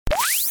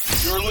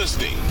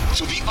listening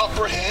to the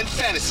Upper Hand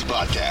Fantasy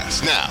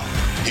Podcast. Now,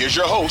 here's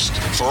your host,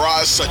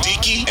 Faraz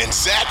Siddiqui and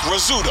Zach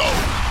Rizzuto.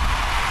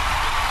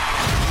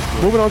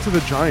 Moving on to the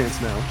Giants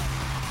now.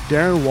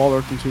 Darren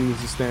Waller continues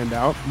to stand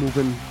out,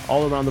 moving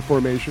all around the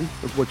formation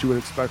of what you would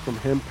expect from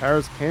him.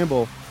 Paris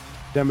Campbell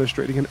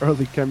demonstrating an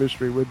early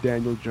chemistry with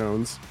Daniel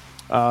Jones.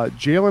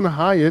 Jalen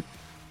Hyatt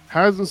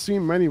hasn't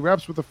seen many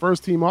reps with the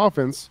first-team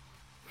offense.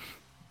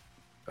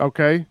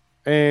 Okay,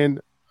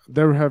 and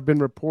there have been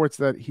reports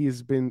that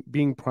he's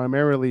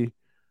primarily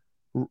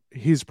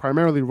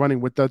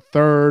running with the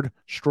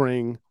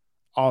third-string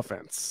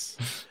offense.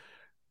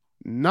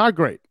 Not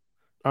great.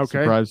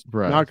 Okay. Surprise,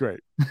 surprise. Not great.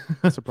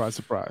 Surprise,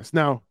 surprise.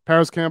 Now,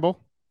 Paris Campbell,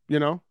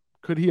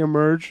 could he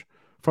emerge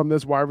from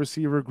this wide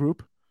receiver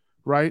group,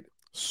 right?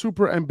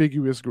 Super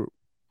ambiguous group,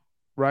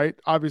 right?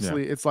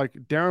 Obviously, It's like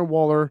Darren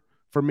Waller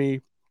for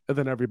me and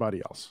then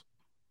everybody else,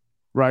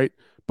 right?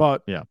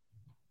 But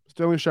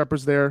Sterling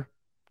Shepard's there.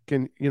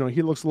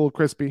 He looks a little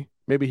crispy.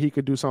 Maybe he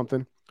could do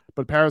something.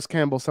 But Paris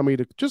Campbell, somebody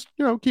to just,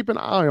 keep an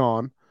eye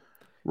on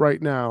right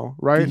now,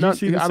 right? Did you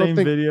see the same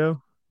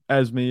video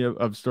as me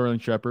of Sterling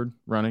Shepard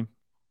running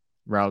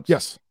routes?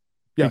 Yes.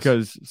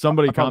 Because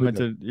somebody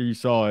commented, you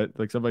saw it,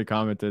 like somebody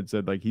commented,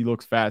 said like he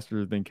looks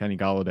faster than Kenny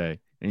Golladay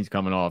and he's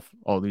coming off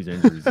all these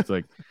injuries. It's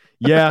like,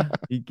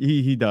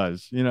 he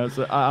does,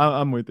 so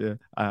I'm with you.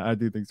 I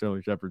do think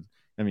Sterling Shepard,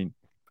 I'm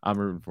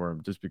rooting for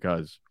him just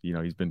because,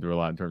 he's been through a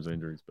lot in terms of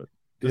injuries, but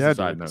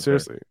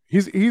seriously,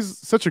 he's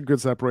such a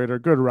good separator,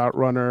 good route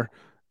runner.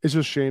 It's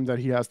just a shame that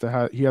he had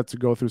to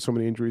go through so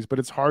many injuries, but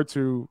it's hard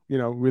to,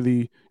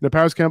 really,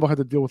 Paris Campbell had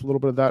to deal with a little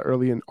bit of that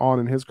early on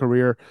in his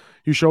career.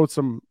 He showed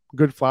some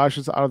good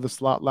flashes out of the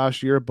slot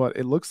last year, but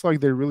it looks like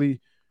they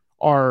really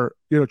are,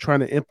 trying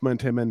to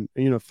implement him and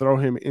throw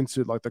him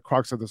into like the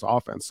crux of this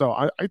offense. So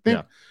I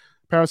think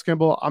Paris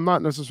Campbell, I'm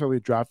not necessarily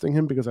drafting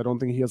him because I don't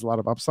think he has a lot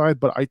of upside,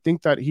 but I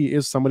think that he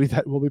is somebody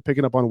that will be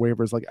picking up on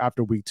waivers like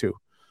after week 2,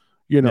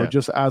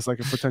 just as like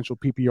a potential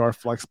PPR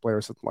flex player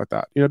or something like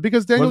that,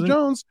 because Daniel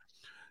Jones,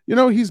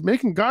 he's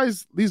making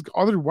these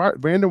other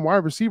random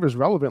wide receivers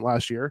relevant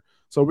last year.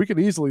 So we could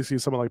easily see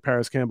someone like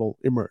Paris Campbell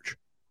emerge.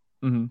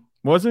 Mm-hmm.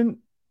 Wasn't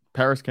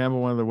Paris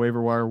Campbell one of the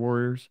waiver wire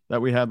warriors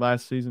that we had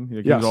last season?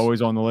 He was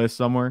always on the list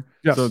somewhere.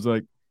 Yes. So it's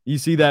like, you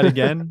see that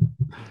again.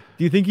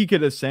 Do you think he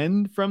could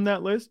ascend from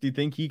that list? Do you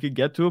think he could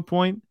get to a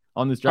point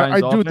on this Giants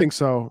offense? I do think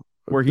so.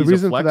 Where he's the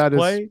reason a flex for that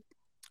play?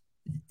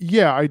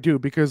 Yeah, I do.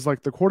 Because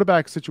like the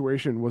quarterback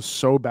situation was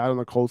so bad on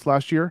the Colts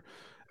last year.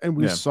 And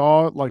we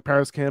saw like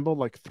Paris Campbell,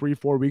 like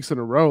 3-4 weeks in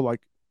a row, like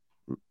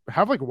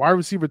have like wide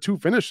receiver 2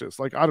 finishes,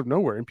 like out of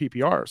nowhere in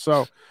PPR.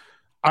 So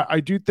I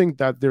do think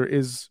that there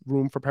is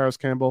room for Paris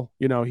Campbell.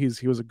 He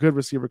was a good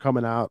receiver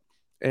coming out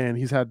and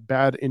he's had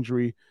bad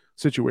injury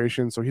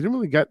situations. So he didn't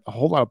really get a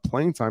whole lot of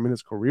playing time in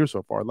his career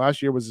so far.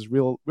 Last year was his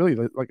really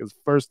like his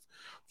first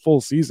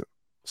full season.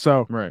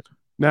 So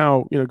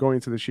now, going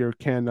into this year,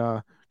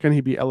 can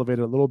he be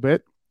elevated a little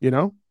bit?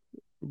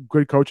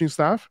 Good coaching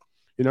staff,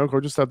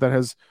 coaching staff that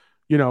has,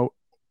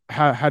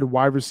 had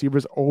wide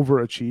receivers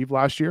overachieve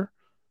last year,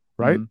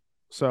 right? Mm-hmm.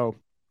 So,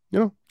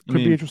 could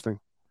be interesting.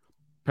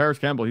 Paris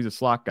Campbell, he's a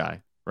slot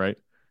guy, right?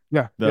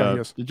 Yeah, he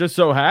is. It just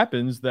so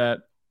happens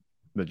that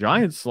the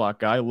Giants slot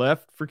guy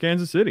left for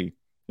Kansas City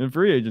in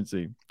free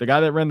agency. The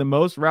guy that ran the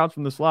most routes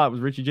from the slot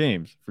was Richie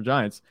James for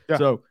Giants. Yeah.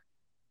 So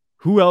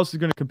who else is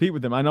going to compete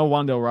with him? I know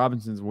Wan'Dale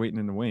Robinson's waiting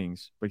in the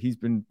wings, but he's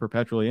been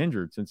perpetually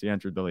injured since he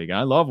entered the league. And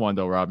I love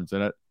Wan'Dale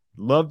Robinson. I'd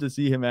love to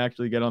see him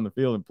actually get on the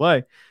field and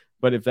play.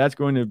 But if that's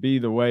going to be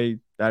the way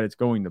that it's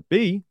going to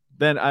be,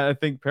 then I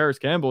think Paris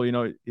Campbell,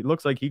 it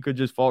looks like he could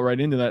just fall right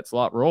into that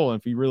slot role. And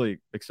if he really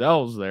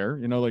excels there,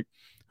 like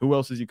who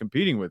else is he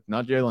competing with?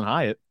 Not Jalen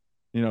Hyatt.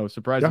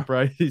 Surprise,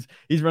 surprise.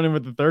 He's running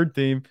with the third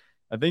team.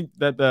 I think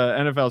that the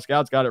NFL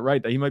scouts got it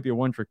right that he might be a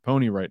one-trick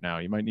pony right now.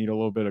 He might need a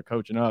little bit of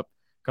coaching up,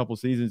 a couple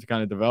seasons to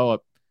kind of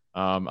develop.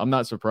 I'm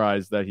not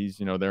surprised that he's,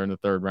 there in the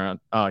third round.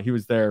 He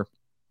was there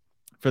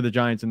for the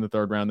Giants in the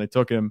third round. They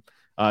took him.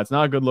 It's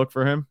not a good look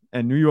for him.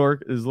 And New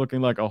York is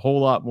looking like a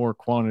whole lot more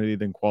quantity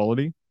than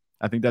quality.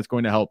 I think that's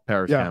going to help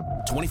Paris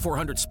Campbell.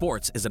 2400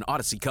 Sports is an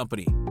Odyssey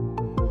company.